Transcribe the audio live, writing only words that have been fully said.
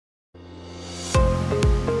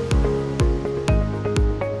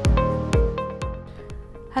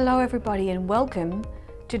Hello everybody and welcome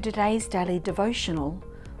to today's daily devotional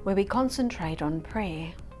where we concentrate on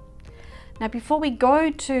prayer. Now before we go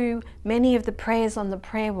to many of the prayers on the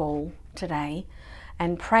prayer wall today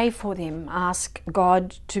and pray for them, ask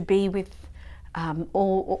God to be with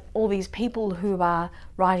all these people who are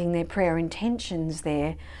writing their prayer intentions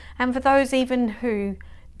there, and for those even who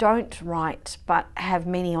don't write but have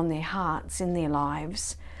many on their hearts in their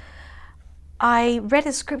lives, I read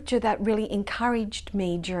a scripture that really encouraged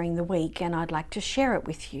me during the week, and I'd like to share it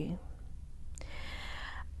with you.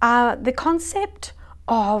 The concept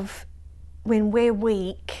of when we're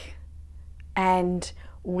weak and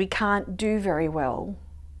we can't do very well,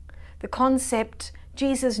 the concept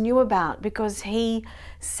Jesus knew about, because he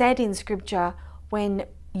said in scripture, when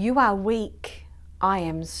you are weak, I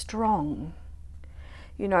am strong.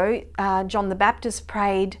 You know, John the Baptist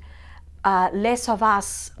prayed, less of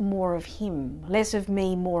us, more of him. Less of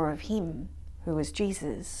me, more of him, who was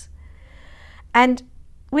Jesus. And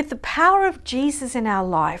with the power of Jesus in our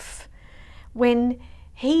life, when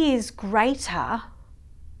he is greater,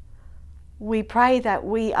 we pray that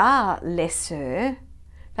we are lesser,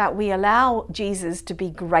 that we allow Jesus to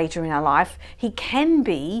be greater in our life. He can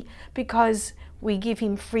be, because we give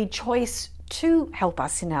him free choice to help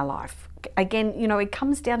us in our life. Again, you know, it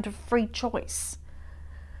comes down to free choice.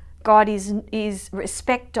 God is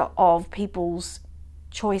respecter of people's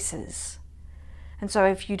choices. And so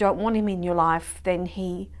if you don't want him in your life, then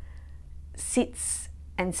he sits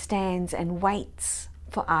and stands and waits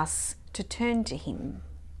for us to turn to him.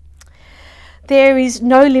 There is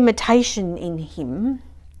no limitation in him.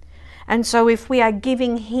 And so if we are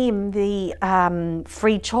giving him the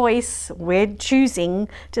free choice, we're choosing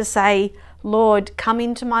to say, Lord, come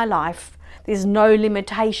into my life. There's no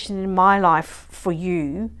limitation in my life for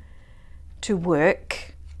you to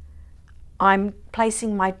work. I'm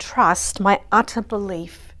placing my trust, my utter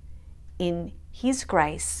belief in his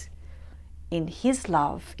grace, in his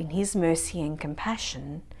love, in his mercy and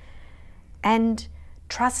compassion, and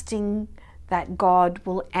trusting that God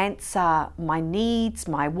will answer my needs,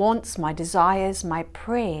 my wants, my desires, my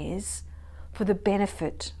prayers for the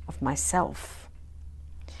benefit of myself.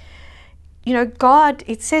 You know, God,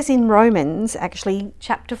 it says in Romans, actually,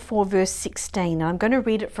 chapter 4, verse 16, and I'm going to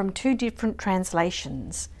read it from two different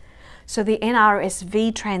translations. So the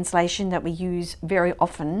NRSV translation that we use very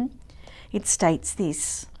often, it states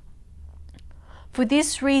this: for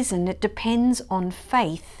this reason it depends on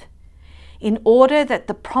faith, in order that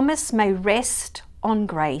the promise may rest on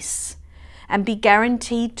grace and be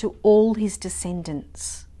guaranteed to all his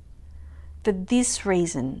descendants. For this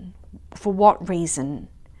reason, for what reason?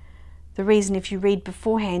 The reason, if you read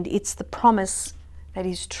beforehand, it's the promise that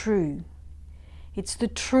is true. It's the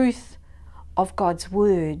truth of God's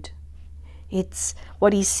word. It's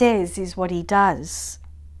what he says is what he does.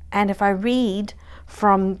 And if I read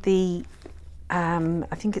from the,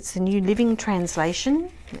 I think it's the New Living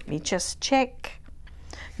Translation. Let me just check.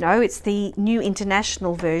 No, it's the New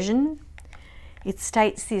International Version. It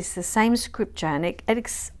states this, the same scripture, and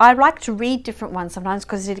I like to read different ones sometimes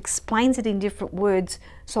because it explains it in different words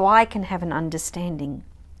so I can have an understanding.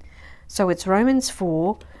 So it's Romans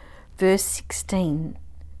 4, verse 16,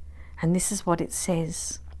 and this is what it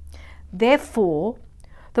says. Therefore,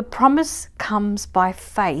 the promise comes by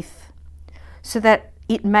faith, so that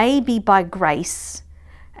it may be by grace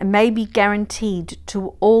and may be guaranteed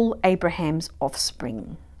to all Abraham's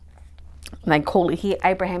offspring. And they call it here,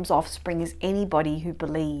 Abraham's offspring is anybody who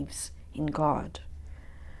believes in God.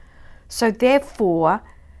 So therefore,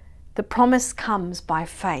 the promise comes by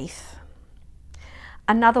faith.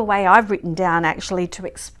 Another way I've written down actually to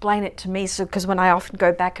explain it to me, so because when I often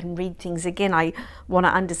go back and read things again, I want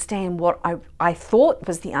to understand what I thought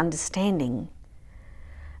was the understanding.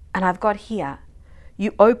 And I've got here,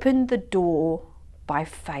 you open the door by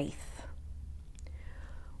faith.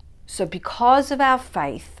 So because of our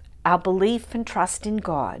faith, our belief and trust in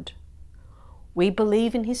God, we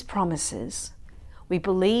believe in his promises, we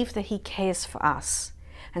believe that he cares for us.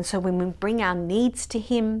 And so when we bring our needs to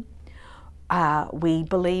him, we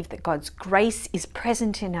believe that God's grace is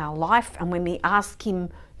present in our life. And when we ask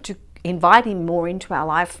him to invite him more into our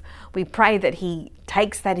life, we pray that he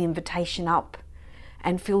takes that invitation up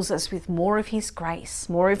and fills us with more of his grace,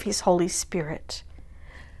 more of his Holy Spirit,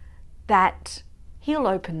 that he'll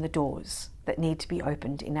open the doors that need to be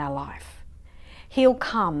opened in our life. He'll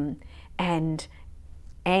come and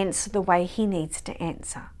answer the way he needs to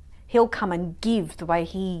answer. He'll come and give the way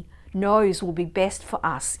he knows will be best for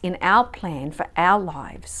us in our plan for our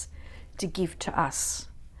lives to give to us.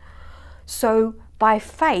 So by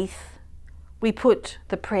faith, we put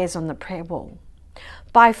the prayers on the prayer wall.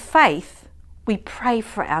 By faith, we pray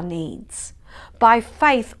for our needs. By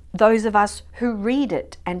faith, those of us who read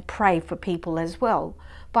it and pray for people as well.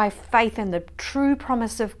 By faith in the true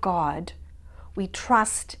promise of God, we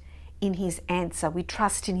trust in His answer. We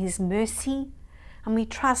trust in His mercy, and we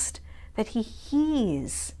trust that He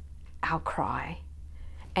hears our cry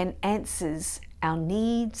and answers our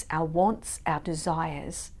needs, our wants, our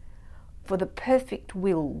desires for the perfect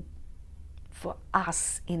will for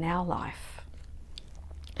us in our life.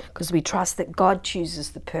 Because we trust that God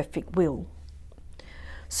chooses the perfect will.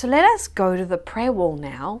 So let us go to the prayer wall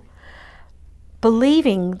now,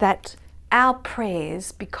 believing that our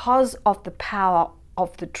prayers, because of the power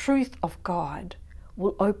of the truth of God,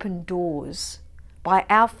 will open doors. By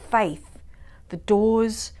our faith, the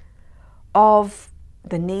doors of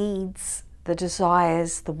the needs, the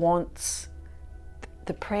desires, the wants,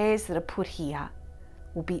 the prayers that are put here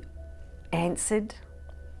will be answered,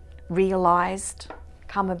 realized,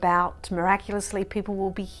 come about. Miraculously, people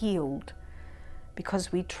will be healed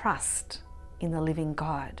because we trust in the living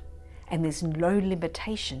God, and there's no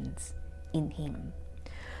limitations in Him.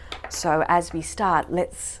 So as we start,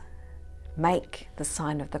 let's make the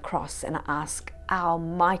sign of the cross and ask our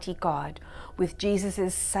mighty God, with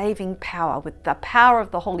Jesus' saving power, with the power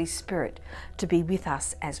of the Holy Spirit, to be with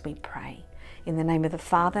us as we pray. In the name of the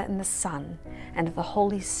Father and the Son and of the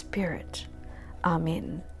Holy Spirit.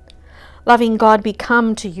 Amen. Loving God, we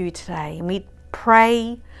come to you today and we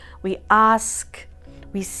pray, we ask,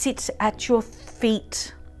 we sit at your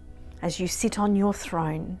feet as you sit on your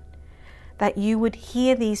throne, that you would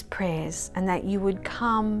hear these prayers and that you would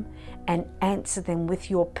come and answer them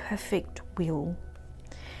with your perfect will.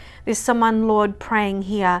 There's someone, Lord, praying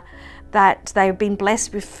here that they've been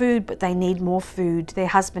blessed with food, but they need more food. Their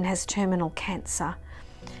husband has terminal cancer.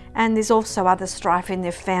 And there's also other strife in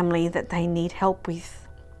their family that they need help with.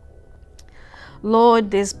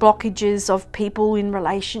 Lord, there's blockages of people in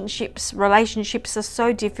relationships. Relationships are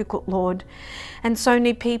so difficult, Lord. And so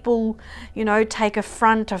many people, take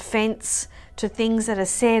offense to things that are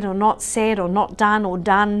said or not done or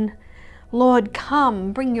done. Lord,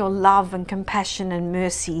 come, bring your love and compassion and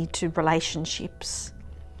mercy to relationships.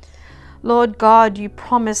 Lord God, you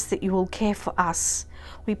promise that you will care for us.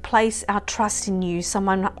 We place our trust in you.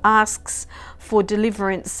 Someone asks for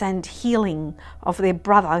deliverance and healing of their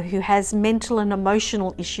brother who has mental and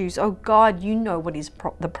emotional issues. Oh God, you know what is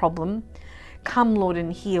the problem. Come, Lord,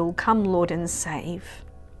 and heal. Come, Lord, and save.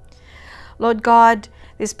 Lord God,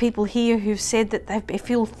 there's people here who've said that they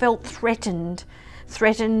felt threatened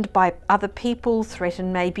by other people,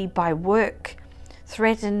 threatened maybe by work,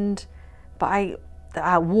 threatened by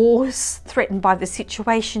wars, threatened by the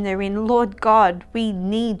situation they're in. Lord God, we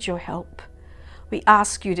need your help. We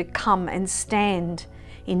ask you to come and stand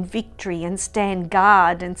in victory and stand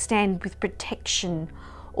guard and stand with protection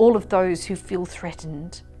all of those who feel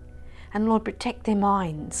threatened. And Lord, protect their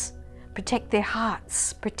minds, protect their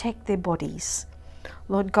hearts, protect their bodies.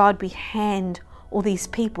 Lord God, we hand all these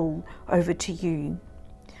people over to you.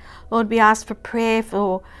 Lord, we ask for prayer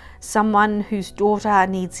for someone whose daughter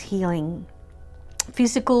needs healing.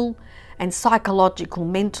 Physical and psychological,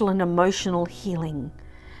 mental and emotional healing.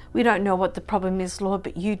 We don't know what the problem is, Lord,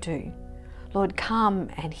 but you do. Lord, come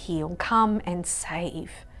and heal, come and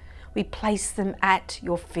save. We place them at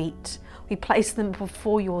your feet. We place them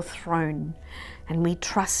before your throne, and we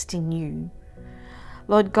trust in you.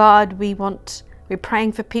 Lord God, we're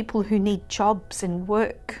praying for people who need jobs and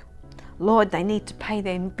work. Lord, they need to pay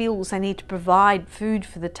their bills. They need to provide food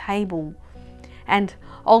for the table. And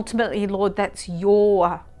ultimately, Lord, that's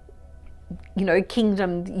your,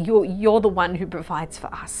 kingdom. You're the one who provides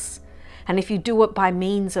for us. And if you do it by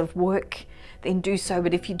means of work, then do so.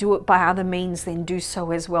 But if you do it by other means, then do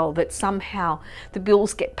so as well. That somehow the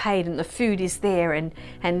bills get paid and the food is there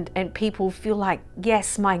and people feel like,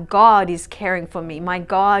 yes, my God is caring for me. My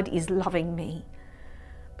God is loving me.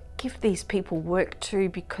 But give these people work too,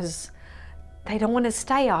 because they don't want to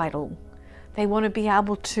stay idle. They want to be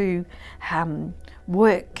able to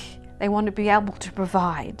work. They want to be able to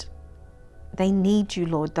provide. They need you,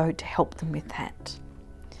 Lord, though, to help them with that.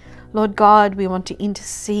 Lord God, we want to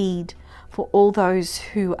intercede for all those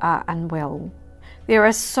who are unwell. There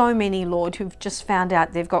are so many, Lord, who've just found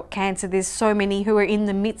out they've got cancer. There's so many who are in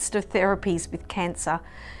the midst of therapies with cancer.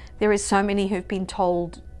 There is so many who've been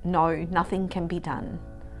told, no, nothing can be done.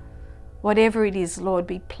 Whatever it is, Lord,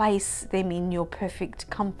 we place them in your perfect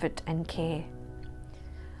comfort and care.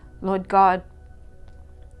 Lord God,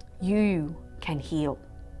 you can heal.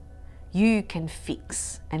 You can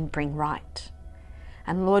fix and bring right.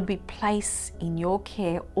 And Lord, we place in your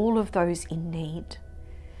care all of those in need.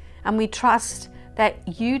 And we trust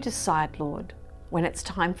that you decide, Lord, when it's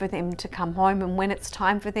time for them to come home and when it's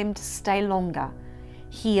time for them to stay longer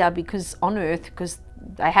here because on earth, because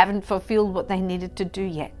they haven't fulfilled what they needed to do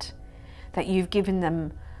yet. That you've given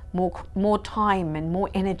them more time and more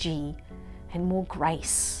energy and more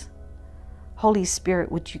grace. Holy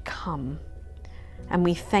Spirit, would you come? And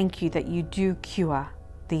we thank you that you do cure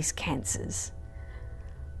these cancers.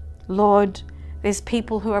 Lord, there's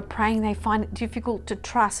people who are praying, they find it difficult to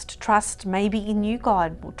trust maybe in you,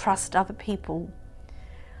 God, or trust other people.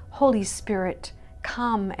 Holy Spirit,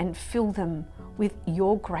 come and fill them with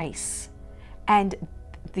your grace and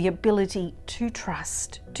the ability to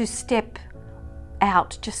trust, to step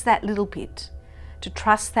out just that little bit, to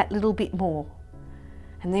trust that little bit more.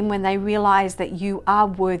 And then when they realize that you are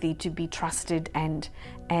worthy to be trusted and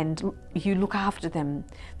you look after them,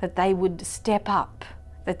 that they would step up,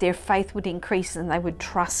 that their faith would increase and they would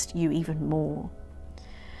trust you even more.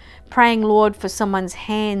 Praying, Lord, for someone's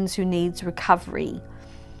hands who needs recovery.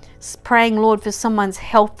 Praying, Lord, for someone's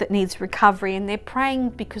health that needs recovery, and they're praying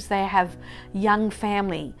because they have young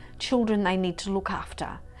family, children they need to look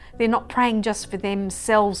after. They're not praying just for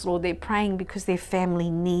themselves, Lord, they're praying because their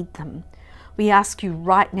family need them. We ask you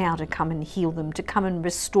right now to come and heal them, to come and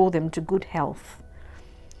restore them to good health.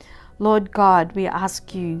 Lord God, we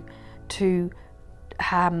ask you to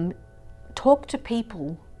talk to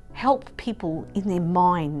people, help people in their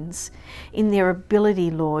minds, in their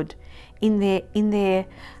ability, Lord, in their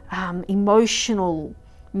emotional,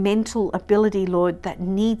 mental ability, Lord, that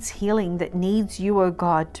needs healing, that needs you, O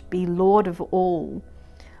God, to be Lord of all,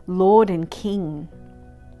 Lord and King.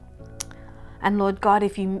 And Lord God,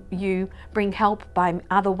 if you bring help by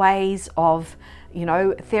other ways of,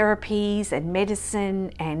 therapies and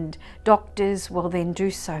medicine and doctors, well then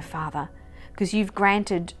do so, Father, because you've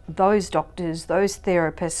granted those doctors, those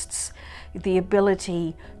therapists, the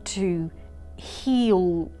ability to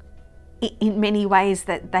heal in many ways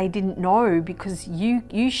that they didn't know, because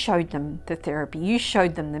you showed them the therapy, you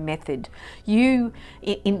showed them the method, you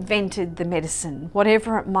invented the medicine,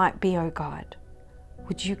 whatever it might be, oh God.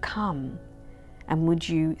 Would you come and would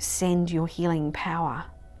you send your healing power?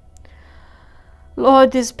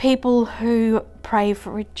 Lord, there's people who pray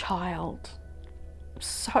for a child.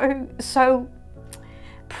 So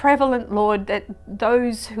prevalent, Lord, that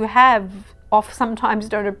those who have sometimes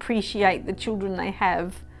don't appreciate the children they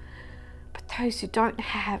have. But those who don't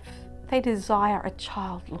have, they desire a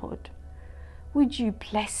child, Lord. Would you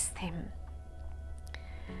bless them?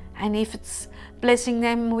 And if it's blessing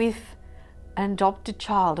them with an adopted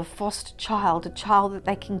child, a foster child, a child that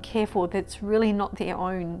they can care for that's really not their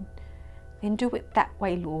own, then do it that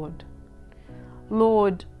way, Lord.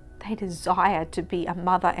 Lord, they desire to be a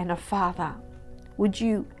mother and a father. Would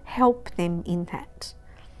you help them in that?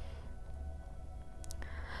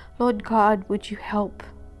 Lord God, would you help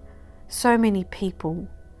so many people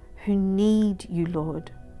who need you,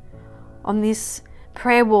 Lord. On this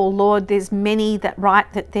prayer wall, Lord, there's many that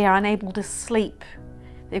write that they're unable to sleep.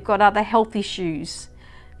 They've got other health issues.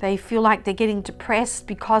 They feel like they're getting depressed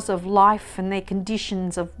because of life and their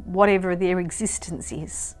conditions of whatever their existence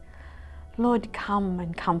is. Lord, come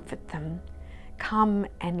and comfort them. Come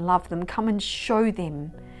and love them. Come and show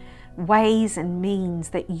them ways and means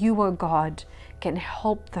that you, O God, can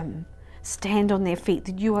help them stand on their feet,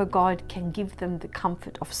 that you, O God, can give them the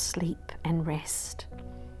comfort of sleep and rest.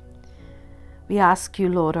 We ask you,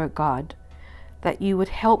 Lord, O God, that you would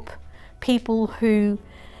help people who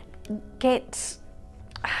get,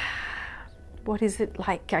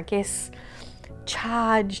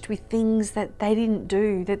 charged with things that they didn't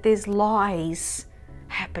do, that there's lies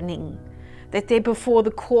happening, that they're before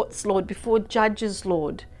the courts, Lord, before judges,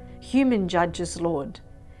 Lord, human judges, Lord,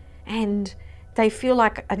 and they feel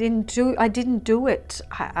like I didn't do it.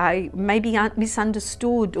 I maybe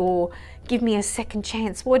misunderstood, or give me a second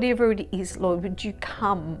chance. Whatever it is, Lord, would you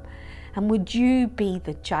come and would you be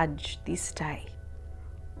the judge this day?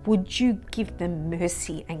 Would you give them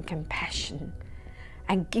mercy and compassion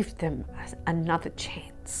and give them another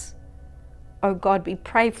chance? Oh God, we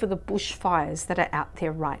pray for the bushfires that are out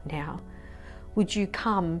there right now. Would you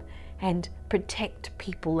come and protect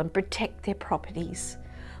people and protect their properties?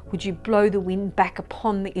 Would you blow the wind back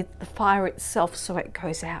upon the fire itself so it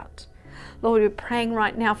goes out? Lord, we're praying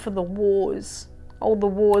right now for the wars, all the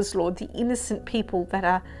wars, Lord, the innocent people that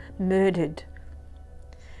are murdered,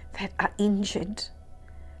 that are injured,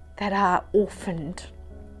 that are orphaned.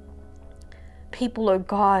 People, oh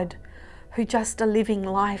God, who just are living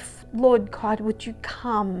life. Lord God, would you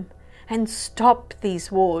come and stop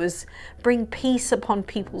these wars, bring peace upon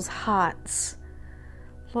people's hearts.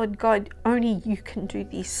 Lord God, only you can do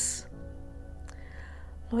this.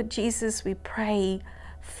 Lord Jesus, we pray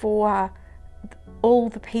for all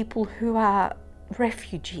the people who are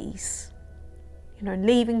refugees,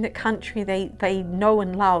 leaving the country they know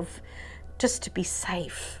and love just to be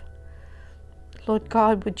safe. Lord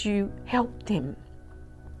God, would you help them?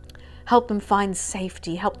 Help them find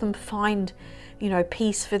safety. Help them find,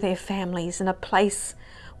 peace for their families and a place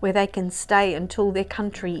where they can stay until their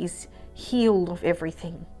country is healed of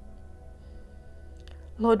everything.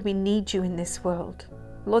 Lord, we need you in this world.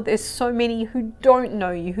 Lord, there's so many who don't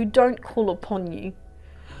know you, who don't call upon you.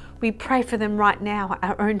 We pray for them right now,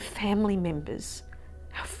 our own family members,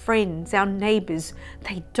 our friends, our neighbours.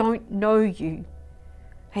 They don't know you.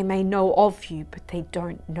 They may know of you, but they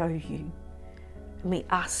don't know you. And we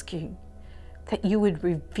ask you that you would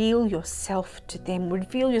reveal yourself to them,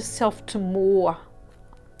 reveal yourself to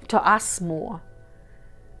us more.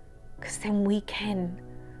 Because then we can,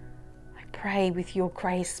 I pray with your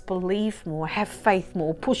grace, believe more, have faith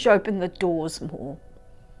more, push open the doors more.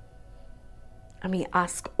 And we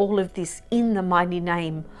ask all of this in the mighty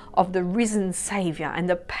name of the risen Saviour and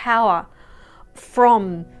the power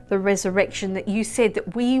from the resurrection that you said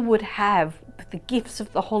that we would have the gifts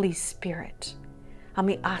of the Holy Spirit. And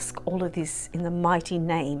we ask all of this in the mighty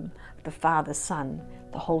name of the Father, Son,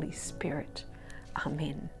 the Holy Spirit.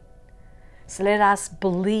 Amen. So let us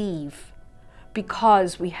believe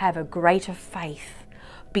because we have a greater faith,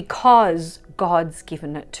 because God's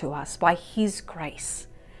given it to us by His grace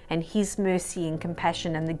and His mercy and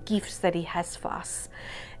compassion and the gifts that He has for us.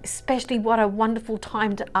 Especially what a wonderful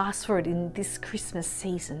time to ask for it in this Christmas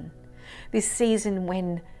season. This season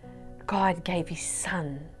when God gave His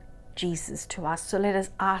Son, Jesus, to us. So let us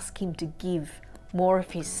ask Him to give more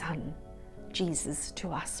of His Son, Jesus,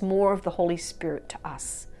 to us, more of the Holy Spirit to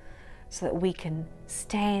us, so that we can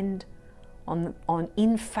stand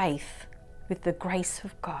in faith with the grace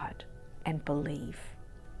of God and believe.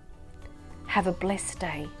 Have a blessed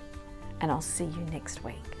day, and I'll see you next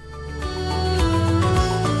week.